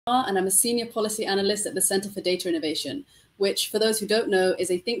And I'm a senior policy analyst at the Center for Data Innovation, which, for those who don't know,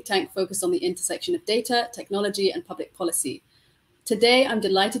 is a think tank focused on the intersection of data, technology, and public policy. Today, I'm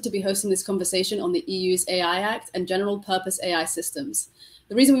delighted to be hosting this conversation on the EU's AI Act and general purpose AI systems.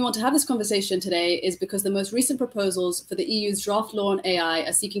 The reason we want to have this conversation today is because the most recent proposals for the EU's draft law on AI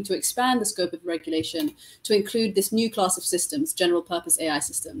are seeking to expand the scope of regulation to include this new class of systems, general purpose AI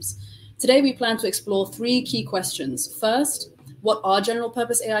systems. Today, we plan to explore three key questions. First, what are general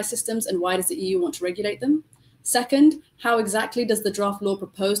purpose AI systems and why does the EU want to regulate them? Second, how exactly does the draft law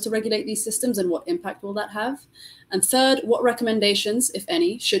propose to regulate these systems and what impact will that have? And third, what recommendations, if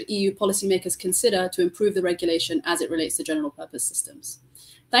any, should EU policymakers consider to improve the regulation as it relates to general purpose systems?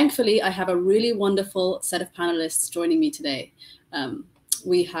 Thankfully, I have a really wonderful set of panelists joining me today.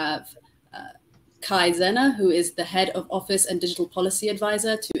 We have Kai Zenner, who is the head of Office and Digital Policy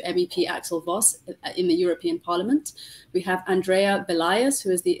Advisor to MEP Axel Voss in the European Parliament. We have Andrea Belayas,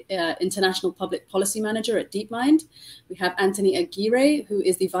 who is the International Public Policy Manager at DeepMind. We have Anthony Aguirre, who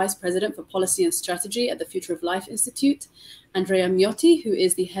is the Vice President for Policy and Strategy at the Future of Life Institute. Andrea Miotti, who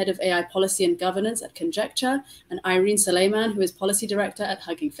is the Head of AI Policy and Governance at Conjecture, and Irene Suleiman, who is Policy Director at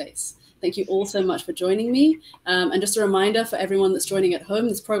Hugging Face. Thank you all so much for joining me. And just a reminder for everyone that's joining at home,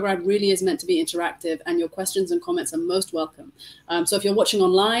 this program really is meant to be interactive and your questions and comments are most welcome. So if you're watching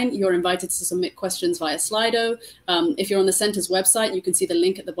online, you're invited to submit questions via Slido. If you're on the Center's website, you can see the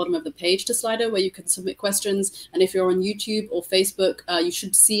link at the bottom of the page to Slido where you can submit questions. And if you're on YouTube or Facebook, you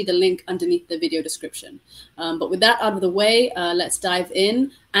should see the link underneath the video description. But with that out of the way, let's dive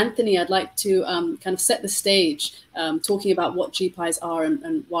in. Anthony, I'd like to kind of set the stage, talking about what GPIs are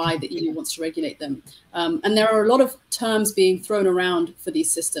and why the EU wants to regulate them. And there are a lot of terms being thrown around for these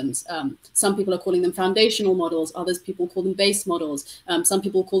systems. Some people are calling them foundational models, others people call them base models, some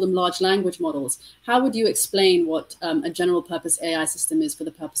people call them large language models. How would you explain what a general purpose AI system is for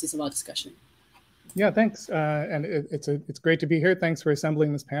the purposes of our discussion? Yeah, thanks. And it's great to be here. Thanks for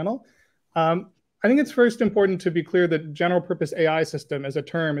assembling this panel. I think it's first important to be clear that general purpose AI system as a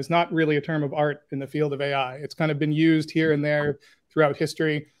term is not really a term of art in the field of AI. It's kind of been used here and there throughout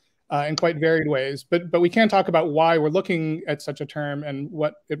history in quite varied ways. But we can talk about why we're looking at such a term and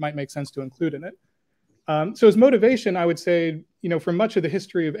what it might make sense to include in it. So as motivation, I would say, for much of the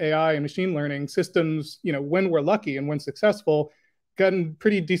history of AI and machine learning, systems, when we're lucky and when successful, gotten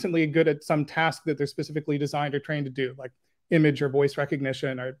pretty decently good at some task that they're specifically designed or trained to do, like image or voice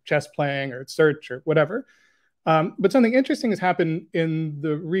recognition or chess playing or search or whatever. But something interesting has happened in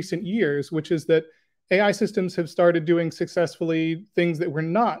the recent years, which is that AI systems have started doing successfully things that were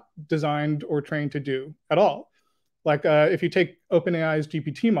not designed or trained to do at all. Like if you take OpenAI's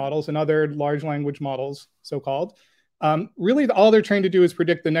GPT models and other large language models, so-called, really all they're trained to do is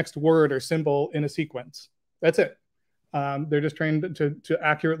predict the next word or symbol in a sequence. That's it. They're just trained to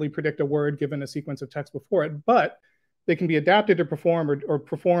accurately predict a word given a sequence of text before it. But they can be adapted to perform or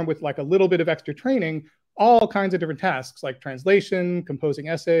perform with like a little bit of extra training, all kinds of different tasks like translation, composing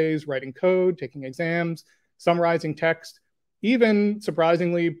essays, writing code, taking exams, summarizing text, even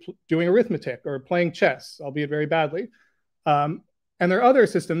surprisingly doing arithmetic or playing chess, albeit very badly. And there are other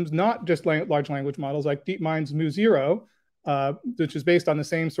systems, not just large language models like DeepMind's Mu0, which is based on the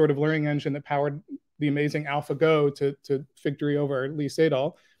same sort of learning engine that powered the amazing AlphaGo to victory over Lee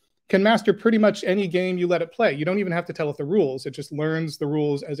Sedol, can master pretty much any game you let it play. You don't even have to tell it the rules. It just learns the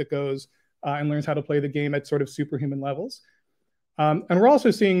rules as it goes and learns how to play the game at sort of superhuman levels. And we're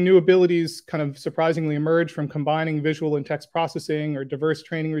also seeing new abilities kind of surprisingly emerge from combining visual and text processing or diverse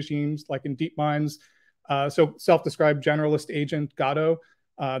training regimes, like in DeepMind's so self-described generalist agent, Gato,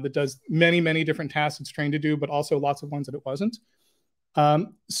 that does many, many different tasks it's trained to do, but also lots of ones that it wasn't.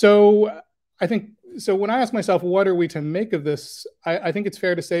 So when I ask myself, what are we to make of this? I think it's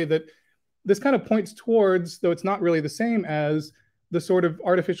fair to say that this kind of points towards, though it's not really the same as, the sort of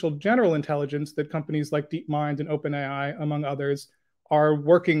artificial general intelligence that companies like DeepMind and OpenAI, among others, are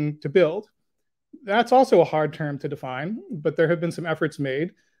working to build. That's also a hard term to define, but there have been some efforts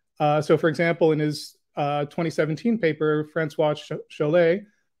made. So for example, in his 2017 paper, Francois Chollet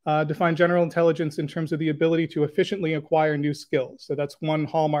defined general intelligence in terms of the ability to efficiently acquire new skills. So that's one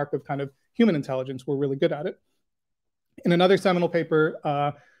hallmark of kind of human intelligence. We're really good at it. In another seminal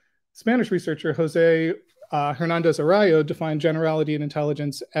paper, Spanish researcher Jose Hernandez Arroyo defined generality and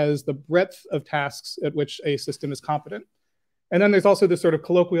intelligence as the breadth of tasks at which a system is competent. And then there's also this sort of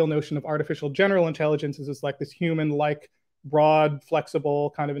colloquial notion of artificial general intelligence as like this human-like, broad,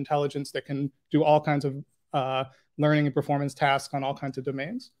 flexible kind of intelligence that can do all kinds of learning and performance tasks on all kinds of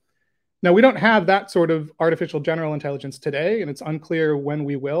domains. Now, we don't have that sort of artificial general intelligence today, and it's unclear when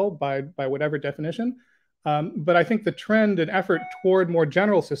we will by whatever definition. But I think the trend and effort toward more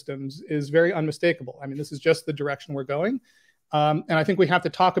general systems is very unmistakable. I mean, this is just the direction we're going. And I think we have to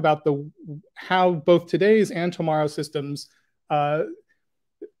talk about how both today's and tomorrow's systems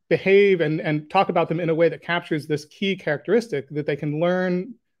behave and talk about them in a way that captures this key characteristic that they can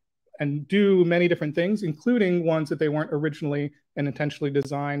learn and do many different things, including ones that they weren't originally and intentionally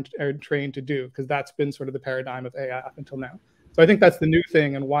designed or trained to do, because that's been sort of the paradigm of AI up until now. So I think that's the new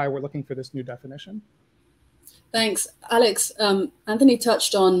thing and why we're looking for this new definition. Thanks, Alex. Anthony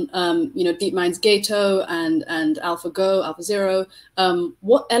touched on DeepMind's Gato and AlphaGo, AlphaZero.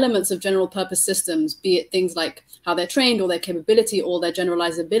 What elements of general purpose systems, be it things like how they're trained or their capability or their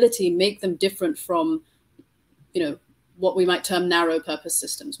generalizability, make them different from, what we might term narrow purpose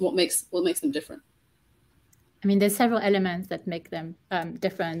systems? What makes them different? I mean, there's several elements that make them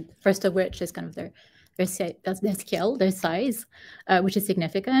different. First of which is kind of their scale, their size, which is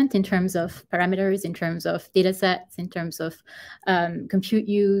significant in terms of parameters, in terms of data sets, in terms of compute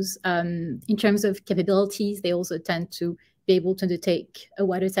use, in terms of capabilities. They also tend to be able to undertake a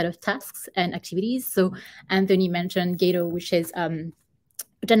wider set of tasks and activities. So Anthony mentioned Gato, which is a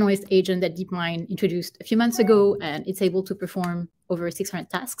generalist agent that DeepMind introduced a few months ago, and it's able to perform over 600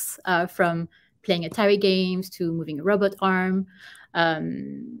 tasks, from playing Atari games to moving a robot arm.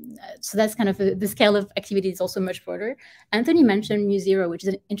 So that's kind of the scale of activity is also much broader. Anthony mentioned MuZero, which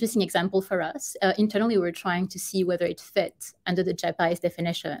is an interesting example for us. Internally, we're trying to see whether it fits under the JPI's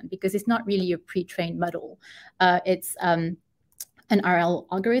definition, because it's not really a pre-trained model. It's an RL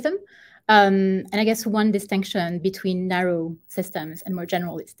algorithm. And I guess one distinction between narrow systems and more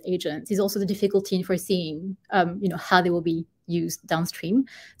generalist agents is also the difficulty in foreseeing, how they will be used downstream.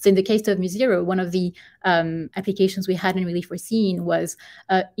 So in the case of MuZero, one of the applications we hadn't really foreseen was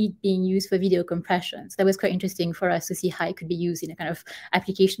it being used for video compression. So that was quite interesting for us to see how it could be used in a kind of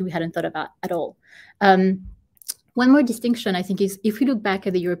application we hadn't thought about at all. One more distinction, I think, is if we look back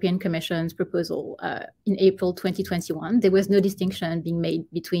at the European Commission's proposal in April 2021, there was no distinction being made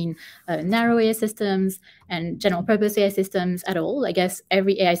between narrow AI systems and general purpose AI systems at all. I guess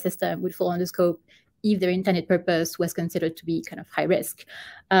every AI system would fall under scope if their intended purpose was considered to be kind of high risk.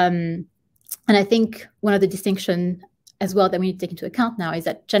 And I think one of the distinctions as well that we need to take into account now is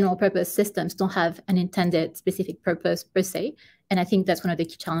that general purpose systems don't have an intended specific purpose per se. And I think that's one of the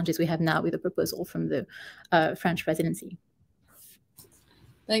key challenges we have now with the proposal from the French presidency.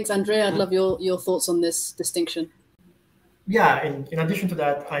 Thanks, Andrea. I'd love your thoughts on this distinction. Yeah, in addition to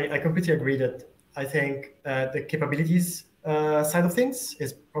that, I completely agree that I think the capabilities side of things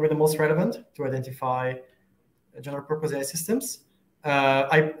is probably the most relevant to identify general purpose AI systems.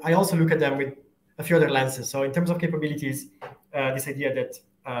 I also look at them with a few other lenses. So in terms of capabilities, this idea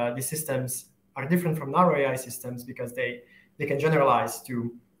that these systems are different from narrow AI systems because they can generalize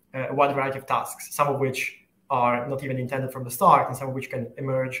to a wide variety of tasks, some of which are not even intended from the start, and some of which can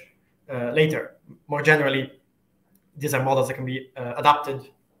emerge later. More generally, these are models that can be adapted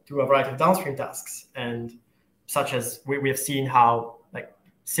to a variety of downstream tasks, and such as we have seen how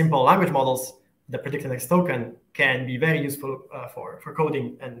simple language models that predict the next token can be very useful for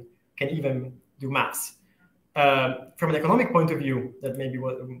coding and can even do maths. From an economic point of view, that maybe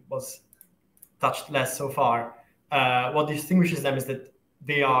was touched less so far, what distinguishes them is that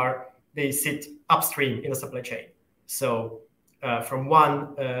they sit upstream in the supply chain. So from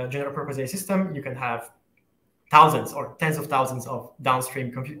one general purpose AI system, you can have thousands or tens of thousands of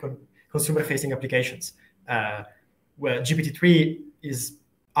downstream consumer-facing applications, where GPT-3 is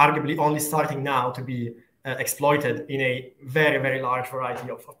arguably only starting now to be exploited in a very, very large variety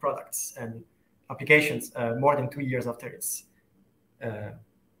of products and applications, more than 2 years after its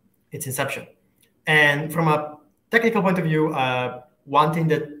inception. And from a technical point of view, one thing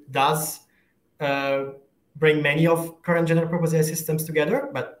that does bring many of current general purpose AI systems together,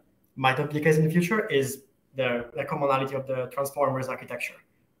 but might not be the case in the future, is the commonality of the transformers architecture,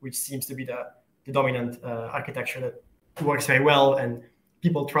 which seems to be the dominant architecture that works very well, and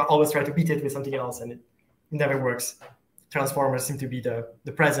people always try to beat it with something else, and it never works. Transformers seem to be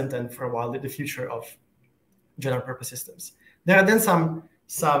the present and for a while the future of general purpose systems. There are then some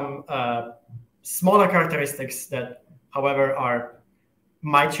smaller characteristics that, however,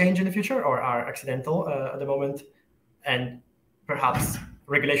 might change in the future or are accidental at the moment, and perhaps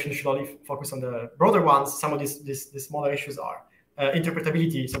regulation should only focus on the broader ones. Some of these smaller issues are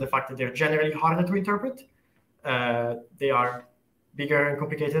interpretability, so the fact that they're generally harder to interpret, they are bigger and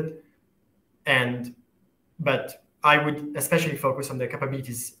complicated, but I would especially focus on the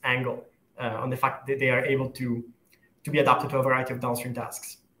capabilities angle, on the fact that they are able to be adapted to a variety of downstream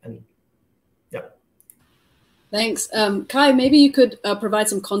tasks. And yeah. Thanks. Kai, maybe you could provide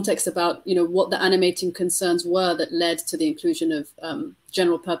some context about, what the animating concerns were that led to the inclusion of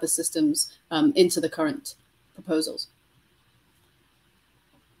general purpose systems into the current proposals.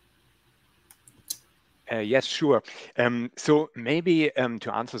 Yes, sure. So maybe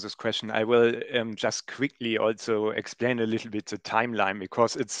to answer this question, I will just quickly also explain a little bit the timeline,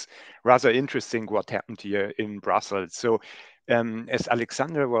 because it's rather interesting what happened here in Brussels. So as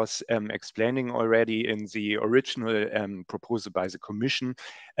Alexander was explaining already, in the original proposal by the Commission,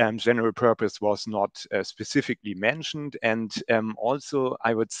 general purpose was not specifically mentioned. And also,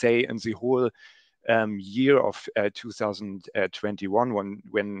 I would say, in the whole year of 2021,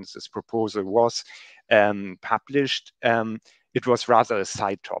 when this proposal was published, it was rather a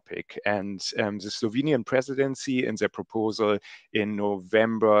side topic. And the Slovenian presidency, in their proposal in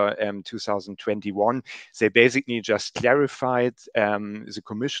November 2021, they basically just clarified the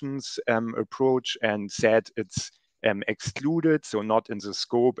Commission's approach and said it's excluded, so not in the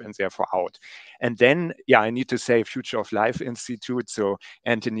scope, and therefore out. And then, yeah, I need to say Future of Life Institute, so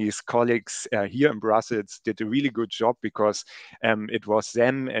Anthony's colleagues here in Brussels did a really good job, because it was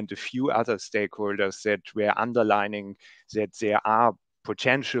them and a few other stakeholders that were underlining that there are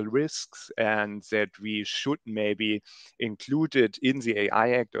potential risks and that we should maybe include it in the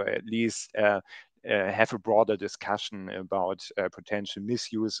AI Act, or at least have a broader discussion about potential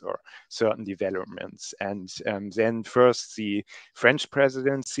misuse or certain developments. And then first the French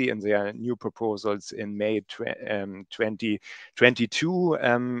presidency and their new proposals in May 2022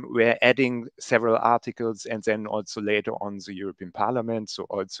 were adding several articles, and then also later on the European Parliament, so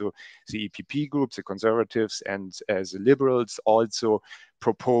also the EPP group, the Conservatives and the Liberals also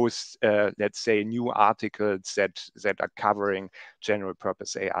proposed, let's say, new articles that are covering general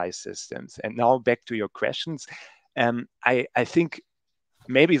purpose AI systems. And now back to your questions. I think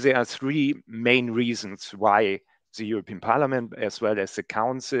maybe there are three main reasons why the European Parliament as well as the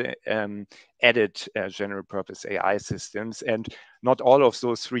Council added general purpose AI systems. And not all of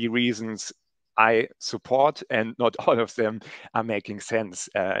those three reasons I support, and not all of them are making sense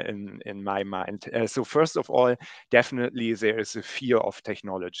in my mind. So first of all, definitely there is a fear of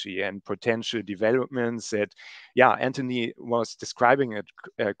technology and potential developments that, yeah, Anthony was describing it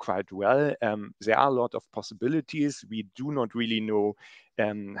quite well. There are a lot of possibilities. We do not really know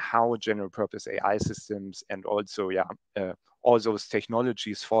how general purpose AI systems and also, yeah, all those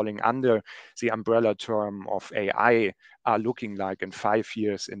technologies falling under the umbrella term of AI are looking like in 5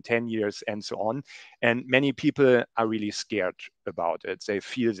 years, in 10 years, and so on. And many people are really scared about it. They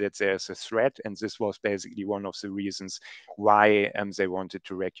feel that there's a threat, and this was basically one of the reasons why they wanted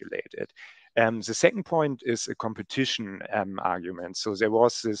to regulate it. The second point is a competition argument. So there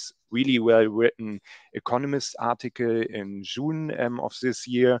was this really well-written Economist article in June of this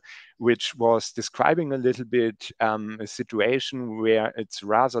year, which was describing a little bit a situation where it's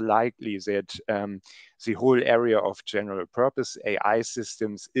rather likely that the whole area of general purpose AI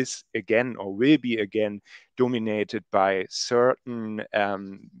systems is again, or will be again, dominated by certain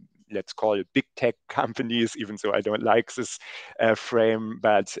let's call it big tech companies, even though I don't like this frame,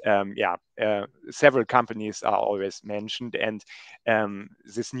 but yeah, several companies are always mentioned. And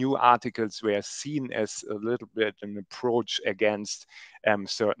these new articles were seen as a little bit an approach against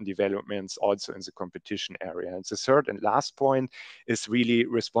certain developments also in the competition area. And the third and last point is really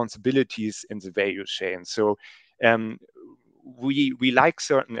responsibilities in the value chain. So we like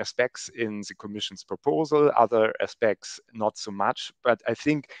certain aspects in the Commission's proposal, other aspects not so much, but I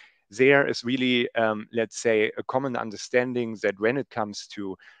think there is really, let's say, a common understanding that when it comes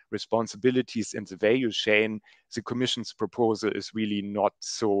to responsibilities in the value chain, the Commission's proposal is really not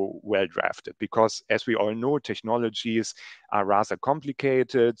so well drafted, because as we all know, technologies are rather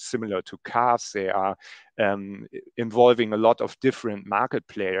complicated, similar to cars. They are involving a lot of different market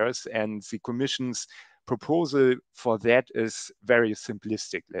players, and the Commission's proposal for that is very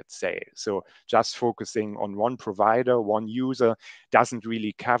simplistic, let's say. So just focusing on one provider, one user, doesn't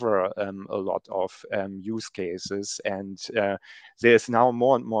really cover a lot of use cases. And there's now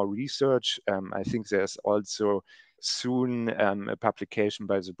more and more research. I think there's also soon a publication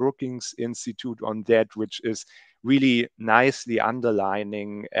by the Brookings Institute on that, which is really nicely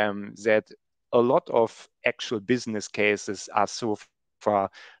underlining that a lot of actual business cases are so far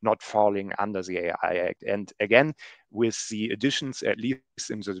not falling under the AI Act. And again, with the additions, at least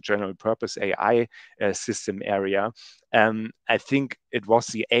in the general purpose AI system area, I think it was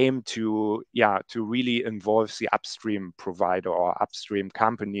the aim to really involve the upstream provider or upstream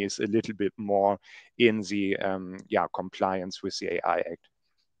companies a little bit more in the compliance with the AI Act.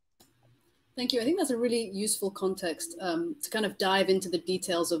 Thank you. I think that's a really useful context to kind of dive into the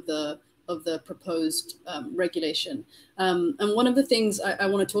details of the of the proposed regulation. And one of the things I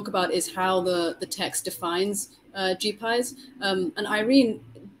want to talk about is how the text defines GPIs. And Irene,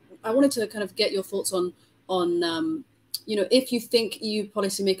 I wanted to kind of get your thoughts on if you think EU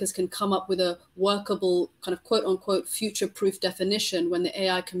policymakers can come up with a workable kind of quote unquote future-proof definition when the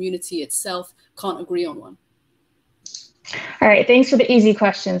AI community itself can't agree on one. All right, thanks for the easy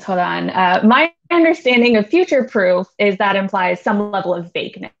questions. Hold on. My understanding of future-proof is that implies some level of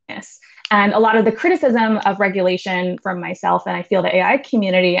vagueness. And a lot of the criticism of regulation from myself and I feel the AI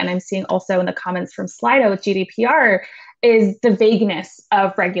community, and I'm seeing also in the comments from Slido with GDPR, is the vagueness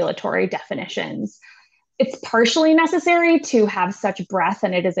of regulatory definitions. It's partially necessary to have such breadth,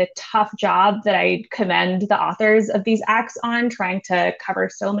 and it is a tough job that I commend the authors of these acts on, trying to cover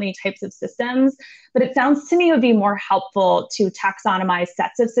so many types of systems. But it sounds to me it would be more helpful to taxonomize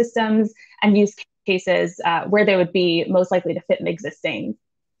sets of systems and use cases where they would be most likely to fit an existing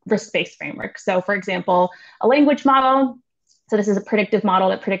risk-based framework. So for example, a language model. So this is a predictive model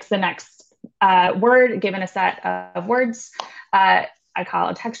that predicts the next word given a set of words. I call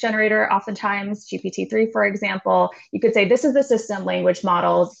a text generator oftentimes, GPT-3, for example. You could say, this is the system language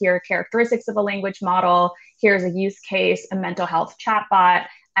models. Here are characteristics of a language model. Here's a use case, a mental health chatbot,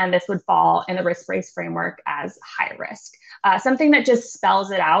 and this would fall in the risk-based framework as high risk. Something that just spells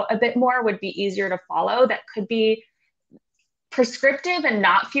it out a bit more would be easier to follow. That could be prescriptive and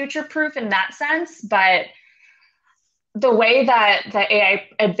not future-proof in that sense, but the way that the AI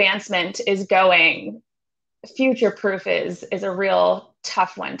advancement is going, future-proof is a real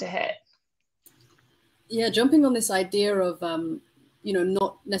tough one to hit. Yeah, jumping on this idea of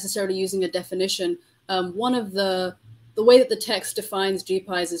not necessarily using a definition, one of the way that the text defines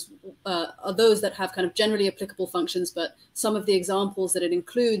GPIs are those that have kind of generally applicable functions, but some of the examples that it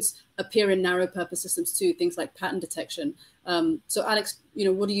includes appear in narrow purpose systems too, things like pattern detection. So Alex,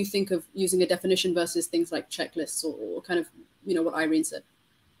 what do you think of using a definition versus things like checklists or kind of, what Irene said?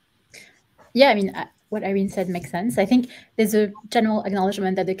 Yeah, I mean, what Irene said makes sense. I think there's a general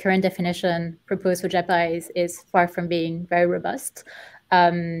acknowledgement that the current definition proposed for GPIs is far from being very robust.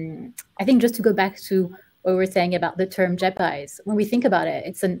 I think just to go back to what we were saying about the term GPIs, when we think about it,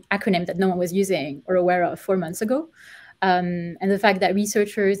 it's an acronym that no one was using or aware of 4 months ago. And the fact that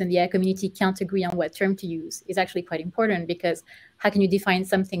researchers and the AI community can't agree on what term to use is actually quite important, because how can you define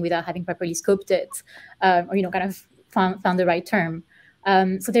something without having properly scoped it or kind of found the right term?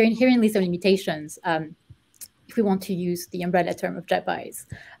 So there are inherently some limitations if we want to use the umbrella term of GPIs.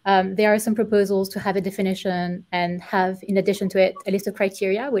 There are some proposals to have a definition and have, in addition to it, a list of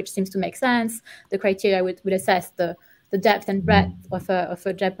criteria, which seems to make sense. The criteria would assess the depth and breadth of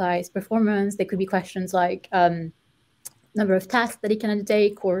a GPI's performance. There could be questions like number of tasks that it can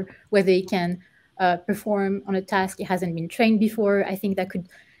undertake, or whether it can perform on a task it hasn't been trained before. I think that could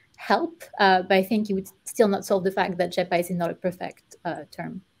help, but I think it would still not solve the fact that GPIs is not a perfect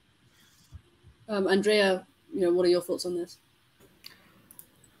term. Andrea, what are your thoughts on this?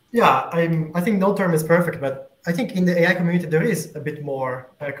 Yeah, I think no term is perfect, but I think in the AI community there is a bit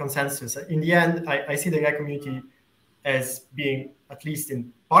more consensus. In the end, I see the AI community as being at least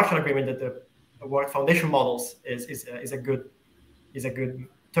in partial agreement that the word foundation models is a good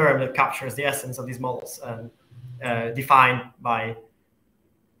term that captures the essence of these models and defined by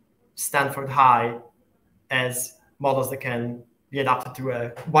Stanford High as models that can be adapted to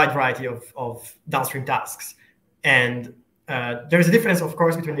a wide variety of downstream tasks. And there's a difference, of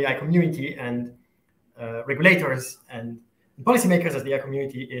course, between the AI community and regulators and policymakers, as the AI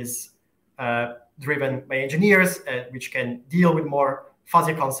community is driven by engineers, which can deal with more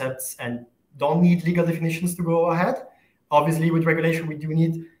fuzzy concepts and don't need legal definitions to go ahead. Obviously, with regulation, we do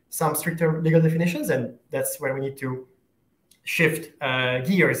need some stricter legal definitions, and that's where we need to shift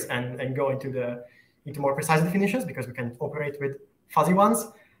gears and go into more precise definitions, because we can operate with fuzzy ones.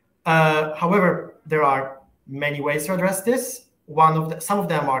 However, there are many ways to address this. Some of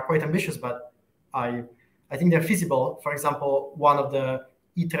them are quite ambitious, but I think they're feasible. For example, one of the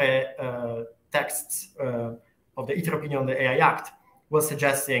ITRE texts of the ITRE opinion on the AI Act was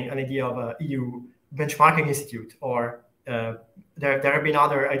suggesting an idea of an EU benchmarking institute, or there have been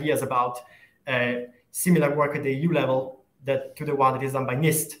other ideas about similar work at the EU level to the one that is done by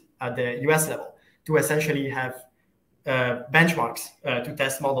NIST at the US level, to essentially have benchmarks to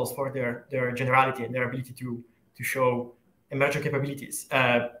test models for their generality and their ability to show emergent capabilities.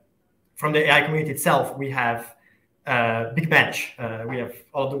 From the AI community itself, we have Big Bench. We have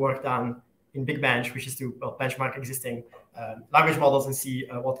all of the work done in Big Bench, which is to benchmark existing language models and see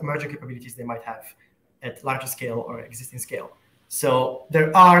what emergent capabilities they might have at larger scale or existing scale. So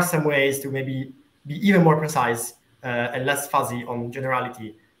there are some ways to maybe be even more precise and less fuzzy on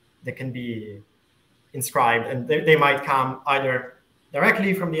generality they can be inscribed, and they might come either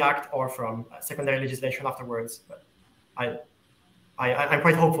directly from the act or from secondary legislation afterwards. But I'm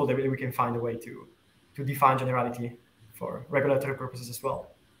quite hopeful that we can find a way to define generality for regulatory purposes as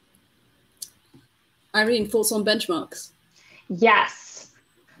well. Irene, thoughts on benchmarks? Yes.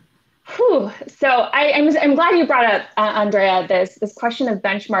 Whew. So I'm glad you brought up, Andrea, this question of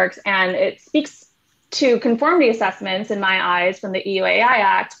benchmarks, and it speaks to conformity assessments in my eyes from the EU AI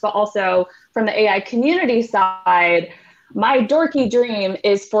Act, but also from the AI community side. My dorky dream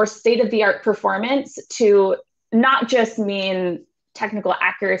is for state-of-the-art performance to not just mean technical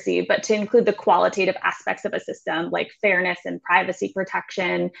accuracy, but to include the qualitative aspects of a system like fairness and privacy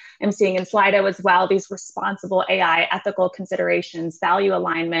protection. I'm seeing in Slido as well these responsible AI ethical considerations, value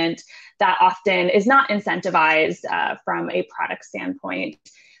alignment that often is not incentivized from a product standpoint.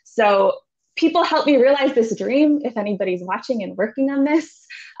 So people help me realize this dream if anybody's watching and working on this.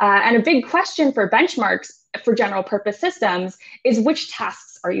 And a big question for benchmarks for general purpose systems is which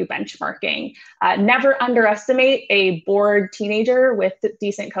tasks are you benchmarking? Never underestimate a bored teenager with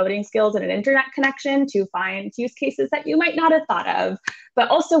decent coding skills and an internet connection to find use cases that you might not have thought of. But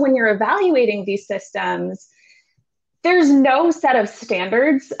also when you're evaluating these systems, there's no set of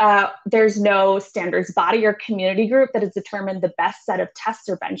standards. There's no standards body or community group that has determined the best set of tests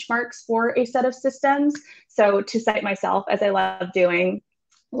or benchmarks for a set of systems. So to cite myself, as I love doing,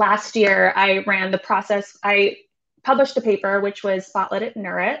 last year I ran the process. I published a paper which was spotlit at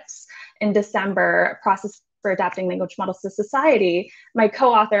NeurIPS in December, Process for Adapting Language Models to Society. My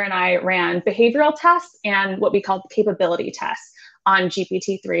co-author and I ran behavioral tests and what we called capability tests on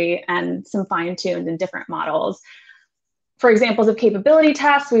GPT-3 and some fine-tuned and different models. For examples of capability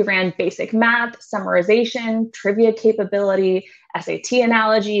tests, we ran basic math, summarization, trivia capability, SAT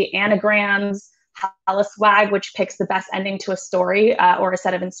analogy, anagrams, HalaSwag, which picks the best ending to a story or a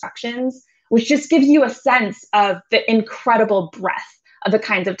set of instructions, which just gives you a sense of the incredible breadth of the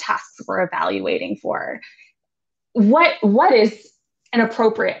kinds of tasks we're evaluating for. What is an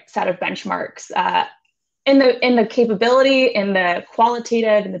appropriate set of benchmarks in the capability, in the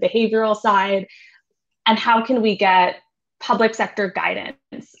qualitative, in the behavioral side, and how can we get public sector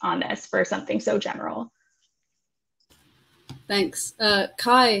guidance on this for something so general? Thanks.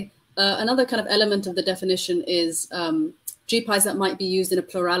 Kai, another kind of element of the definition is GPIs that might be used in a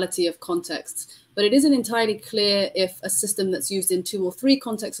plurality of contexts, but it isn't entirely clear if a system that's used in 2 or 3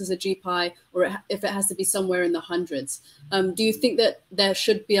 contexts is a GPI, or if it has to be somewhere in the hundreds. Do you think that there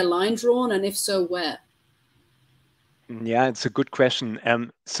should be a line drawn, and if so, where? Yeah, it's a good question.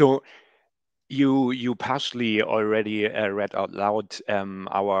 So you partially already read out loud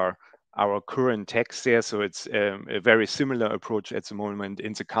our current text there. So it's a very similar approach at the moment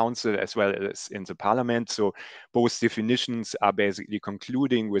in the council as well as in the parliament. So both definitions are basically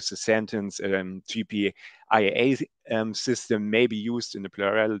concluding with the sentence GPIA system may be used in a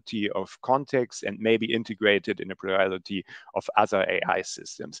plurality of contexts and may be integrated in a plurality of other AI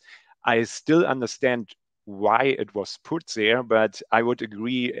systems. I still understand why it was put there, but I would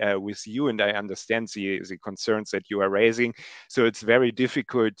agree with you, and I understand the concerns that you are raising. So it's very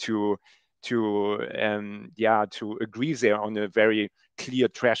difficult to agree there on a very clear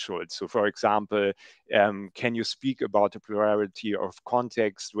threshold. So for example, can you speak about a plurality of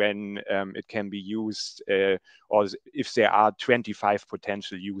context when it can be used, or if there are 25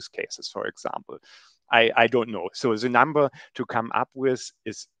 potential use cases, for example? I don't know. So the number to come up with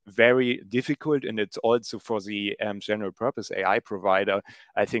is very difficult, and it's also for the general purpose AI provider,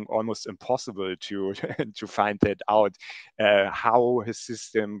 I think, almost impossible to to find that out, how his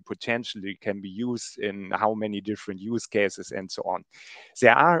system potentially can be used in how many different use cases and so on.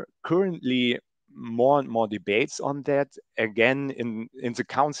 There are currently more and more debates on that. Again, in the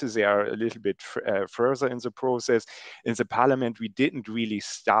council, they are a little bit further in the process. In the parliament, we didn't really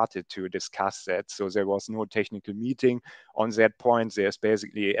started to discuss that. So there was no technical meeting on that point. There's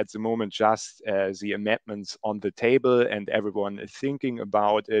basically at the moment just the amendments on the table, and everyone is thinking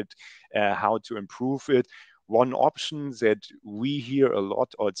about it, how to improve it. One option that we hear a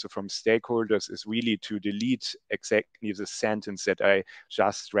lot also from stakeholders is really to delete exactly the sentence that I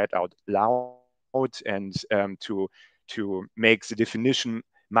just read out loud, and to make the definition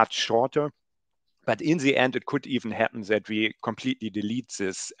much shorter. But in the end, it could even happen that we completely delete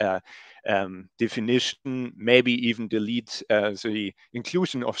this definition, maybe even delete the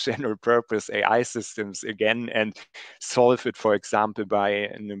inclusion of general purpose AI systems again, and solve it, for example, by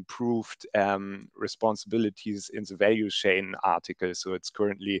an improved responsibilities in the value chain article. So it's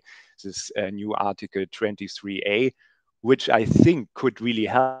currently this new article 23A, which I think could really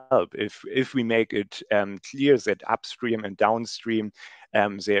help if we make it clear that upstream and downstream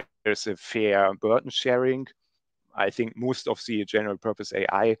there's a fair burden sharing. I think most of the general purpose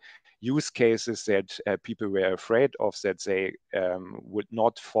AI use cases that people were afraid of, that they would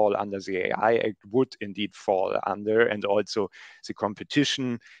not fall under the AI Act, would indeed fall under, and also the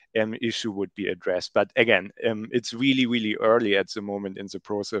competition issue would be addressed. But again, it's really, really early at the moment in the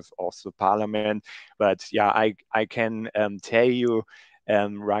process of the parliament. But yeah, I can tell you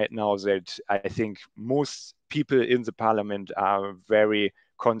right now that I think most people in the parliament are very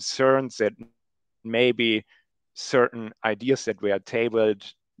concerned that maybe certain ideas that were tabled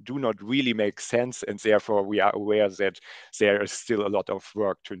do not really make sense, and therefore we are aware that there is still a lot of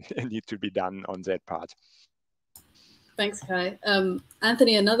work to need to be done on that part. Thanks, Kai.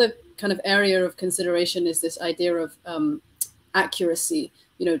 Anthony, another kind of area of consideration is this idea of accuracy.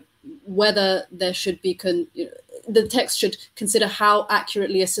 Whether there should be the text should consider how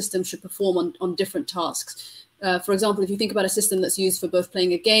accurately a system should perform on different tasks. For example, if you think about a system that's used for both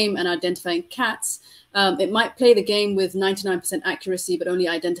playing a game and identifying cats, it might play the game with 99% accuracy, but only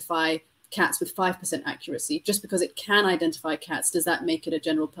identify cats with 5% accuracy. Just because it can identify cats, does that make it a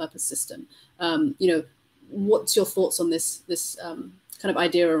general purpose system? What's your thoughts on this kind of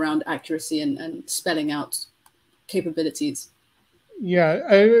idea around accuracy and spelling out capabilities?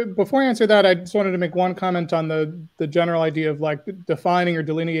 Yeah, before I answer that, I just wanted to make one comment on the general idea of like defining or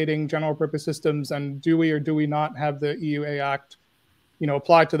delineating general purpose systems, and do we or do we not have the EU AI Act,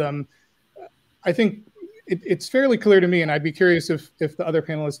 apply to them. I think it's fairly clear to me, and I'd be curious if the other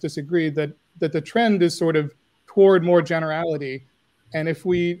panelists disagree, that the trend is sort of toward more generality. And if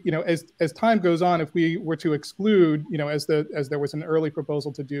we, as time goes on, if we were to exclude, as there was an early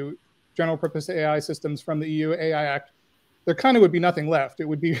proposal to do general purpose AI systems from the EU AI Act, there kind of would be nothing left. It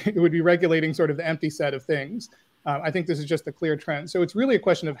would be regulating sort of the empty set of things. I think this is just a clear trend. So it's really a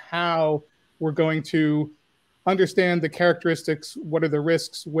question of how we're going to understand the characteristics, what are the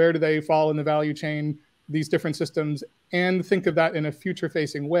risks, where do they fall in the value chain, these different systems, and think of that in a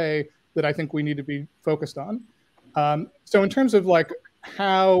future-facing way that I think we need to be focused on. So in terms of like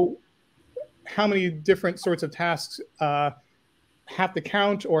how many different sorts of tasks have to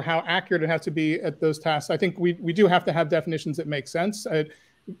count, or how accurate it has to be at those tasks, I think we do have to have definitions that make sense.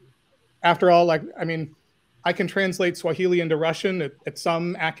 After all, I can translate Swahili into Russian at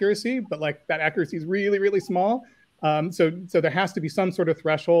some accuracy, but like that accuracy is really, really small. So there has to be some sort of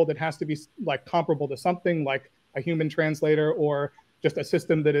threshold. It has to be like comparable to something like a human translator, or just a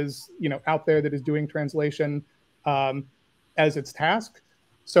system that is out there that is doing translation as its task.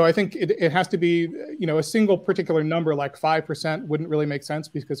 So I think it has to be, a single particular number like 5% wouldn't really make sense,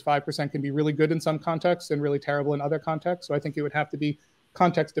 because 5% can be really good in some contexts and really terrible in other contexts. So I think it would have to be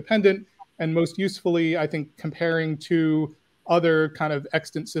context dependent, and most usefully, I think, comparing to other kind of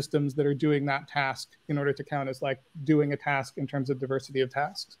extant systems that are doing that task in order to count as like doing a task in terms of diversity of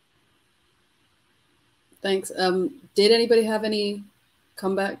tasks. Thanks. Did anybody have any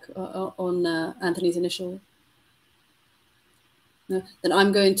comeback on Anthony's initial? No? Then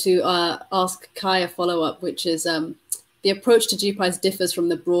I'm going to ask Kai a follow-up, which is the approach to GPIs differs from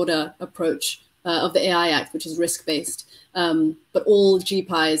the broader approach of the AI Act, which is risk-based. But all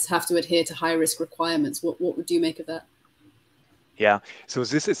GPIs have to adhere to high-risk requirements. What would you make of that? Yeah, so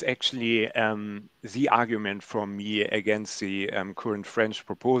this is actually the argument from me against the current French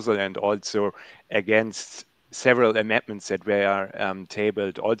proposal, and also against several amendments that were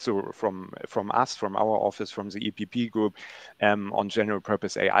tabled also from us, from our office, from the EPP group on general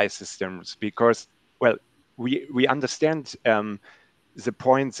purpose AI systems. Because, well, we understand the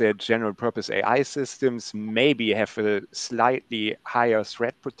point that general purpose AI systems maybe have a slightly higher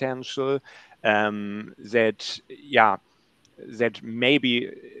threat potential, that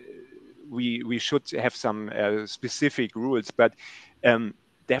maybe we should have some specific rules, but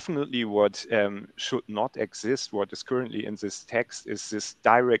definitely what should not exist, what is currently in this text, is this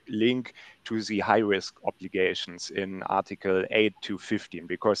direct link to the high-risk obligations in Article 8 to 15,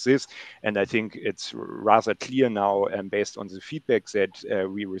 because this, and I think it's rather clear now, based on the feedback that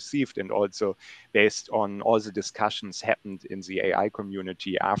we received, and also based on all the discussions happened in the AI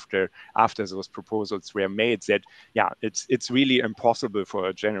community after those proposals were made, that it's really impossible for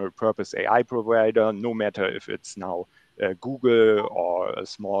a general purpose AI provider, no matter if it's now Google or a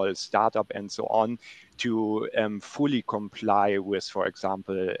small startup and so on, to fully comply with, for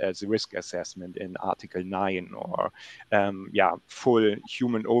example, the risk assessment in Article 9, or full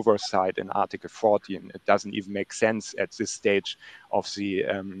human oversight in Article 14. It doesn't even make sense at this stage of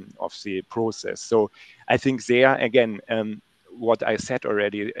the process. So I think there again, what I said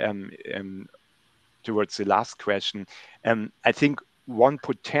already towards the last question, I think one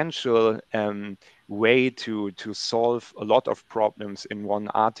potential way to solve a lot of problems in one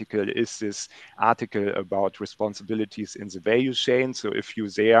article is this article about responsibilities in the value chain. So if you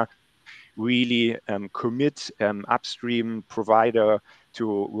there really commit upstream provider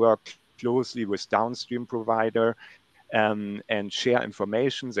to work closely with downstream provider, and share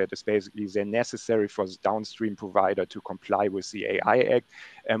information that is basically then necessary for the downstream provider to comply with the AI Act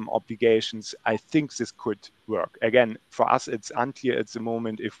obligations, I think this could work. Again, for us, it's unclear at the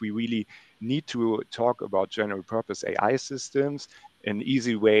moment if we really need to talk about general purpose AI systems. An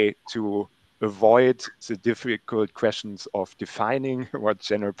easy way to avoid the difficult questions of defining what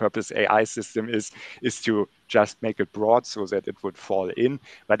general purpose AI system is to just make it broad so that it would fall in.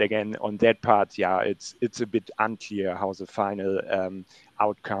 But again, on that part, yeah, it's a bit unclear how the final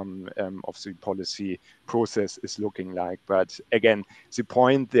outcome of the policy process is looking like. But again, the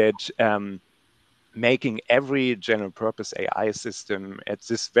point that making every general purpose AI system at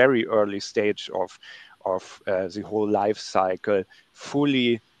this very early stage of the whole life cycle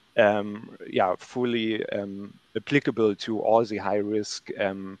fully applicable to all the high risk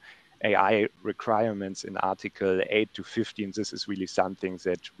AI requirements in Article 8 to 15, this is really something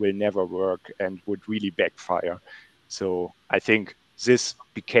that will never work and would really backfire. So I think this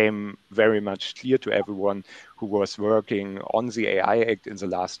became very much clear to everyone who was working on the AI Act in the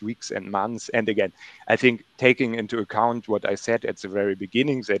last weeks and months. And again, I think taking into account what I said at the very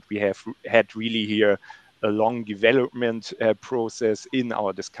beginning, that we have had really here a long development process in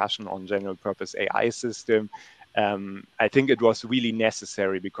our discussion on general purpose AI system. I think it was really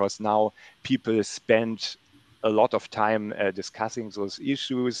necessary because now people spend a lot of time discussing those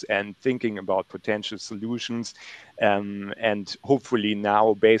issues and thinking about potential solutions. And hopefully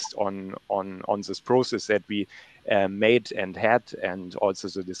now, based on this process that we made and had, and also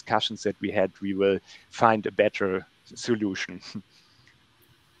the discussions that we had, we will find a better solution.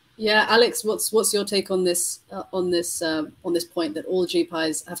 Yeah, Alex, what's your take on this point that all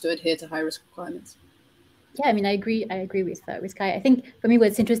GPIs have to adhere to high risk requirements? Yeah, I mean, I agree with Kai. I think for me,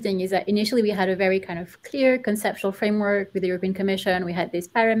 what's interesting is that initially we had a very kind of clear conceptual framework with the European Commission. We had this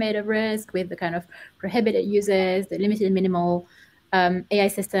pyramid of risk with the kind of prohibited uses, the limited and minimal AI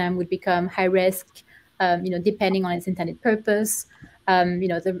system would become high risk, depending on its intended purpose.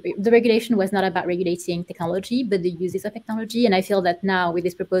 The regulation was not about regulating technology, but the uses of technology. And I feel that now with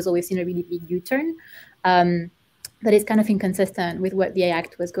this proposal, we've seen a really big U-turn that is kind of inconsistent with what the AI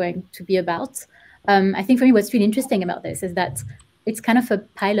Act was going to be about. I think for me, what's really interesting about this is that it's kind of a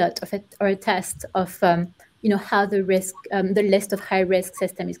pilot of it, or a test of how the list of high risk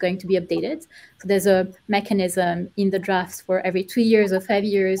system is going to be updated. So there's a mechanism in the drafts for every 2 years or 5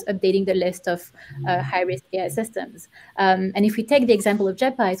 years updating the list of high risk AI systems. And if we take the example of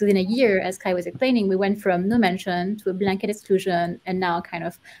JEPIs, within a year, as Kai was explaining, we went from no mention to a blanket exclusion and now kind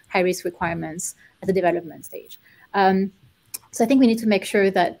of high risk requirements at the development stage. So I think we need to make sure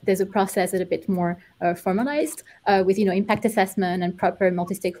that there's a process that's a bit more formalized with impact assessment and proper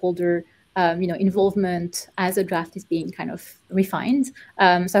multi-stakeholder involvement as a draft is being kind of refined.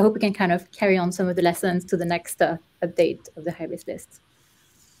 So I hope we can kind of carry on some of the lessons to the next update of the high-risk list.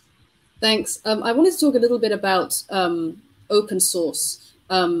 Thanks. I wanted to talk a little bit about open source.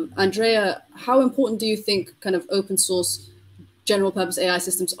 Andrea, how important do you think kind of open source general purpose AI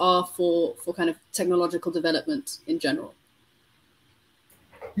systems are for kind of technological development in general?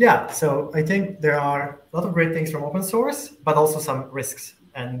 Yeah, so I think there are a lot of great things from open source, but also some risks,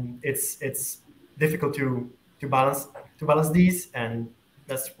 and it's difficult to balance these, and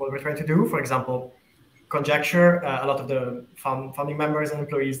that's what we're trying to do. For example, Conjecture, a lot of the founding members and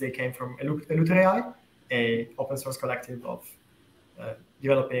employees, they came from Eleuter.ai, a open source collective of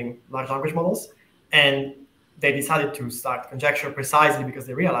developing large language models, and they decided to start Conjecture precisely because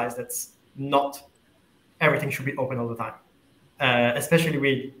they realized that not everything should be open all the time. Especially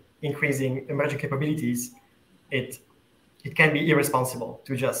with increasing emerging capabilities, it can be irresponsible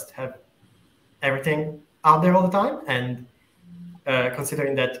to just have everything out there all the time. And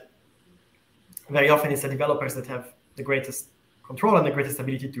considering that very often it's the developers that have the greatest control and the greatest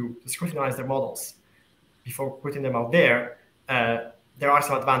ability to scrutinize their models before putting them out there, there are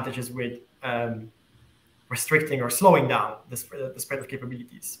some advantages with restricting or slowing down the spread of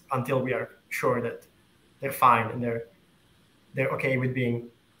capabilities until we are sure that they're fine and they're okay with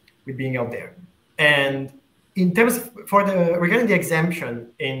being out there. And in terms of regarding the exemption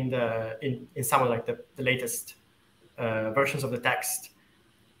in some of like the latest versions of the text,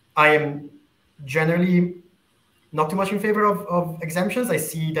 I am generally not too much in favor of exemptions. I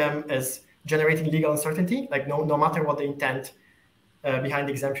see them as generating legal uncertainty. Like no matter what the intent behind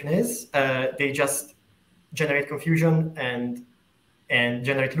the exemption is, they just generate confusion and and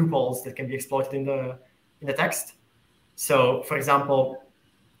generate loopholes that can be exploited in the text. So, for example,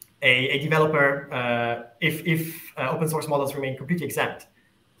 a developer, if open source models remain completely exempt,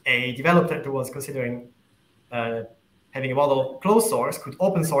 a developer who was considering having a model closed source could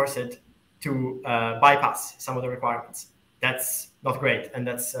open source it to bypass some of the requirements. That's not great, and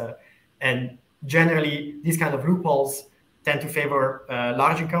and generally these kind of loopholes tend to favor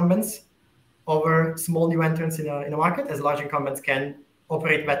large incumbents over small new entrants in a market, as large incumbents can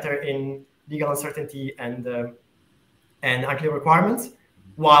operate better in legal uncertainty and unclear requirements,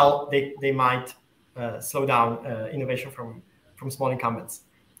 while they might slow down innovation from small incumbents.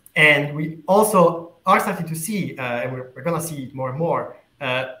 And we also are starting to see, and we're going to see more and more,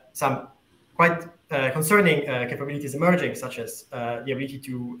 some quite concerning capabilities emerging, such as the ability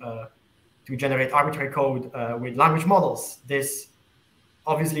to generate arbitrary code with language models. This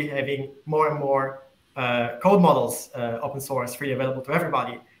obviously having more and more code models open source, freely available to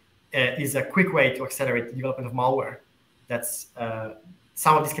everybody, is a quick way to accelerate the development of malware. That's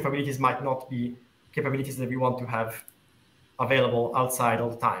some of these capabilities might not be capabilities that we want to have available outside all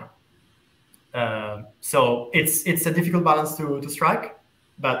the time. So it's a difficult balance to strike,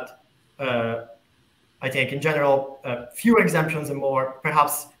 but I think in general, fewer exemptions and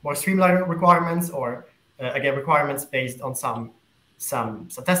perhaps more streamlined requirements, or again, requirements based on some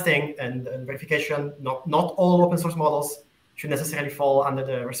testing and verification. Not all open source models should necessarily fall under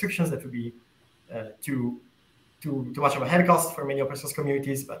the restrictions. That would be too much of a heavy cost for many open source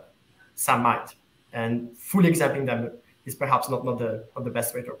communities, but some might. And fully exempting them is perhaps not the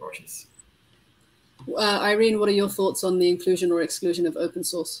best way to approach this. Irene, what are your thoughts on the inclusion or exclusion of open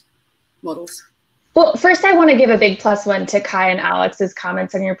source models? Well, first, I want to give a big +1 to Kai and Alex's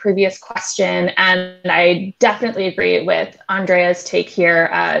comments on your previous question. And I definitely agree with Andrea's take here,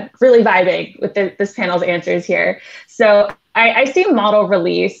 really vibing with this panel's answers here. So I see model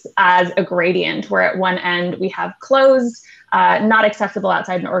release as a gradient, where at one end we have closed, not accessible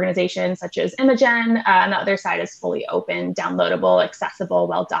outside an organization such as Imagen, and the other side is fully open, downloadable, accessible,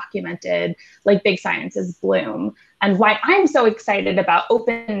 well-documented, like Big Science's Bloom. And why I'm so excited about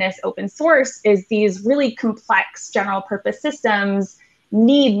openness, open source, is these really complex general purpose systems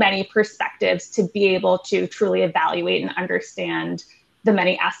need many perspectives to be able to truly evaluate and understand the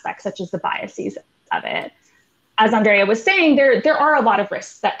many aspects, such as the biases of it. As Andrea was saying, there are a lot of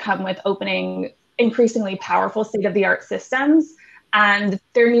risks that come with opening increasingly powerful state-of-the-art systems, and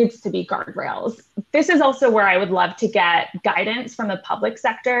there needs to be guardrails. This is also where I would love to get guidance from the public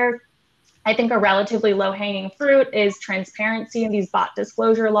sector. I think a relatively low-hanging fruit is transparency in these bot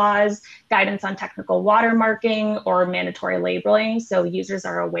disclosure laws, guidance on technical watermarking or mandatory labeling, so users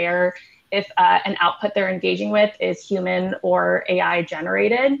are aware if an output they're engaging with is human or AI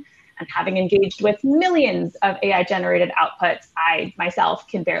generated. And having engaged with millions of AI generated outputs, I myself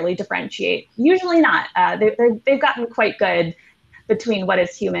can barely differentiate. Usually not. They've gotten quite good between what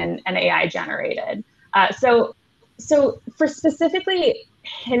is human and AI generated. So for specifically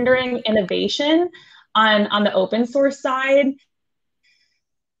hindering innovation on the open source side,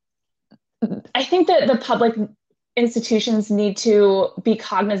 I think that the public institutions need to be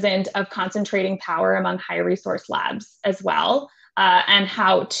cognizant of concentrating power among high resource labs as well, and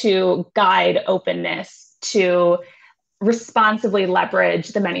how to guide openness to responsibly leverage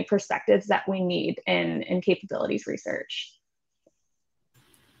the many perspectives that we need in capabilities research.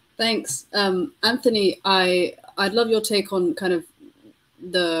 Thanks. Anthony, I'd love your take on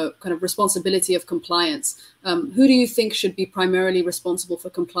the responsibility of compliance. Who do you think should be primarily responsible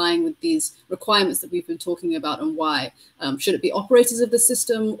for complying with these requirements that we've been talking about, and why? Should it be operators of the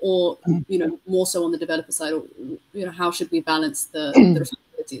system, or more so on the developer side, or how should we balance the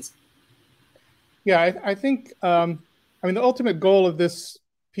responsibilities? Yeah, I think the ultimate goal of this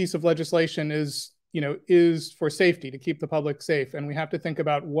piece of legislation is for safety, to keep the public safe, and we have to think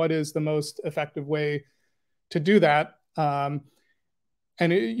about what is the most effective way to do that.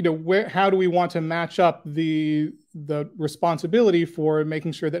 And how do we want to match up the responsibility for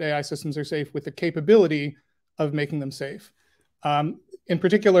making sure that AI systems are safe with the capability of making them safe? In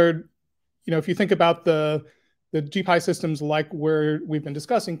particular, if you think about the GPI systems like where we've been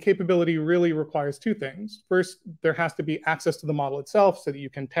discussing, capability really requires two things. First, there has to be access to the model itself so that you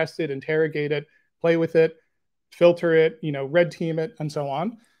can test it, interrogate it, play with it, filter it, red team it, and so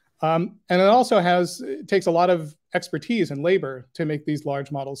on. And it also takes a lot of expertise and labor to make these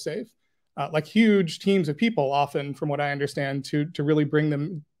large models safe, like huge teams of people often, from what I understand, to really bring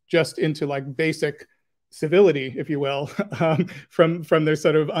them just into like basic civility, if you will, from their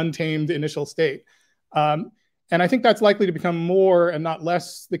sort of untamed initial state. And I think that's likely to become more and not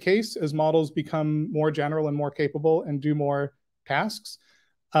less the case as models become more general and more capable and do more tasks.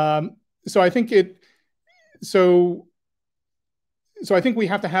 So I think so I think we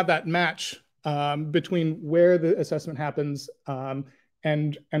have to have that match between where the assessment happens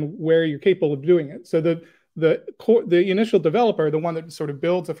and where you're capable of doing it. So the initial developer, the one that sort of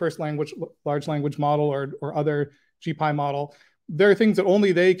builds a first large language model or other GPI model, there are things that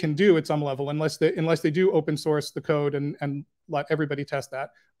only they can do at some level unless they do open source the code and let everybody test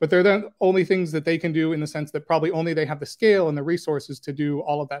that. But they're the only things that they can do in the sense that probably only they have the scale and the resources to do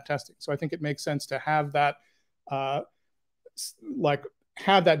all of that testing. So I think it makes sense to have that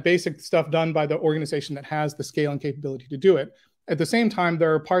have that basic stuff done by the organization that has the scale and capability to do it. At the same time,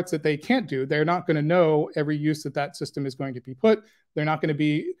 there are parts that they can't do. They're not going to know every use that system is going to be put. They're not going to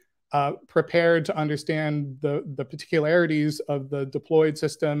be prepared to understand the particularities of the deployed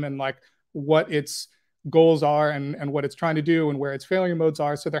system and like what its goals are and what it's trying to do and where its failure modes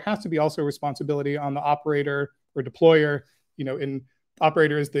are. So there has to be also responsibility on the operator or deployer, in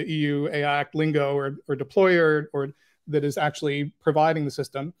operator is the EU AI Act lingo, or deployer, or that is actually providing the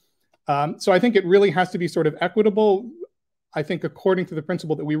system. So I think it really has to be sort of equitable. I think according to the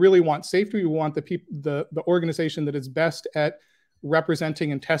principle that we really want safety, we want the organization that is best at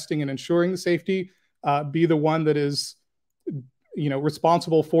representing and testing and ensuring the safety be the one that is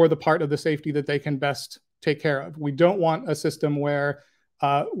responsible for the part of the safety that they can best take care of. We don't want a system where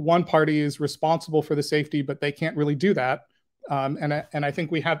one party is responsible for the safety, but they can't really do that. And I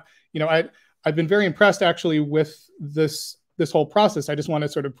think we have, I've been very impressed actually with this whole process. I just want to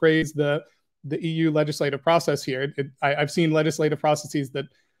sort of praise the EU legislative process here. I've seen legislative processes that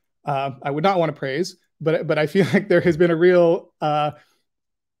I would not want to praise, but I feel like there has been a real,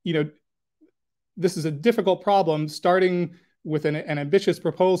 this is a difficult problem. Starting with an ambitious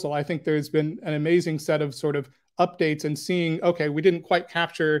proposal, I think there's been an amazing set of sort of updates and seeing, okay, we didn't quite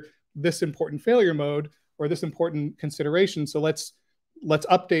capture this important failure mode or this important consideration, so let's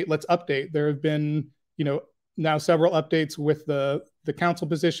update. There have been, now several updates with the council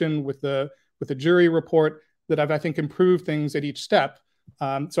position, with the jury report that have, I think, improved things at each step.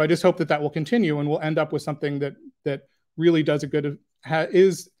 So I just hope that will continue, and we'll end up with something that really does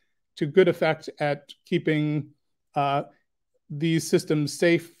is to good effect at keeping these systems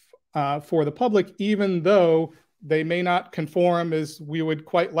safe for the public, even though they may not conform as we would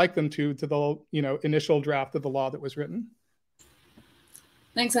quite like them to the initial draft of the law that was written.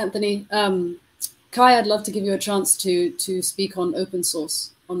 Thanks, Anthony. Kai, I'd love to give you a chance to speak on open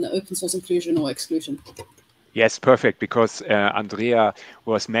source, on the open source inclusion or exclusion. Yes, perfect, because Andrea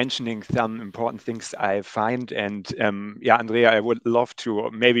was mentioning some important things I find. And yeah, Andrea, I would love to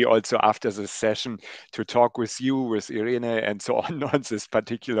maybe also after the session to talk with you, with Irene, and so on this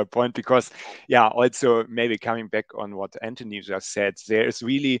particular point, because yeah, also maybe coming back on what Anthony just said, there is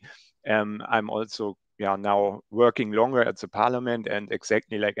really, I'm also now working longer at the parliament, and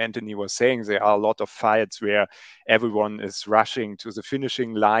exactly like Anthony was saying, there are a lot of fights where everyone is rushing to the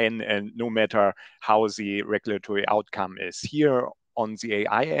finishing line, and no matter how the regulatory outcome is. Here on the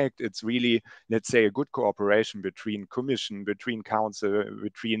AI Act, it's really, let's say, a good cooperation between Commission, between Council,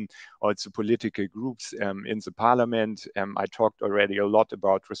 between also political groups in the Parliament. I talked already a lot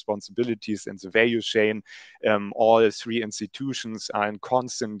about responsibilities and the value chain. All three institutions are in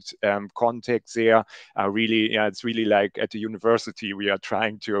constant contact there. Really, it's really like at the university, we are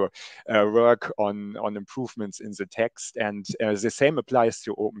trying to work on improvements in the text. And the same applies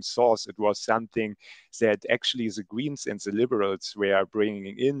to open source. It was something that actually the Greens and the Liberals were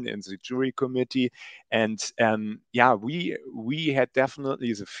bringing in the jury committee. And yeah, we had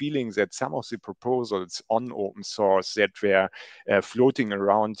definitely the feeling that some of the proposals on open source that were floating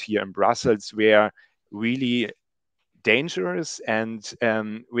around here in Brussels were really dangerous, and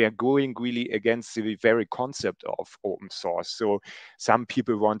we are going really against the very concept of open source. So some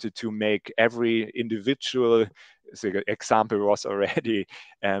people wanted to make every individual, the example was already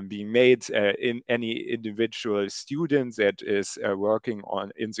being made, in any individual student that is working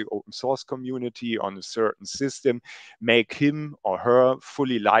in the open source community on a certain system, make him or her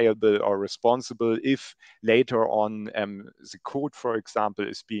fully liable or responsible if later on the code, for example,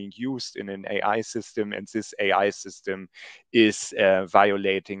 is being used in an AI system, and this AI system is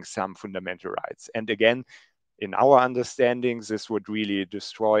violating some fundamental rights. And again, in our understanding, this would really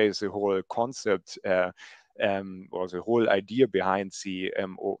destroy the whole concept or the whole idea behind the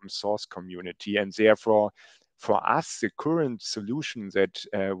open source community. And therefore, for us, the current solution that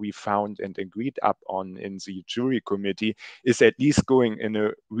we found and agreed up on in the jury committee is at least going in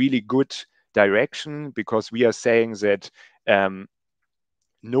a really good direction, because we are saying that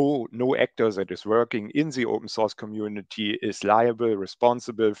no actor that is working in the open source community is liable,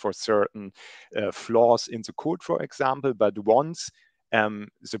 responsible for certain flaws in the code, for example. But once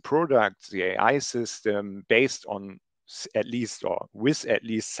the product, the AI system, based on at least or with at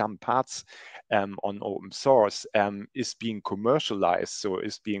least some parts on open source is being commercialized, so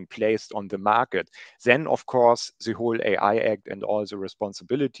is being placed on the market, then of course the whole AI Act and all the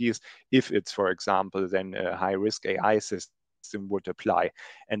responsibilities, if it's, for example, then a high-risk AI system, would apply.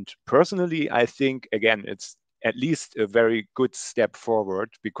 And personally, I think, again, it's at least a very good step forward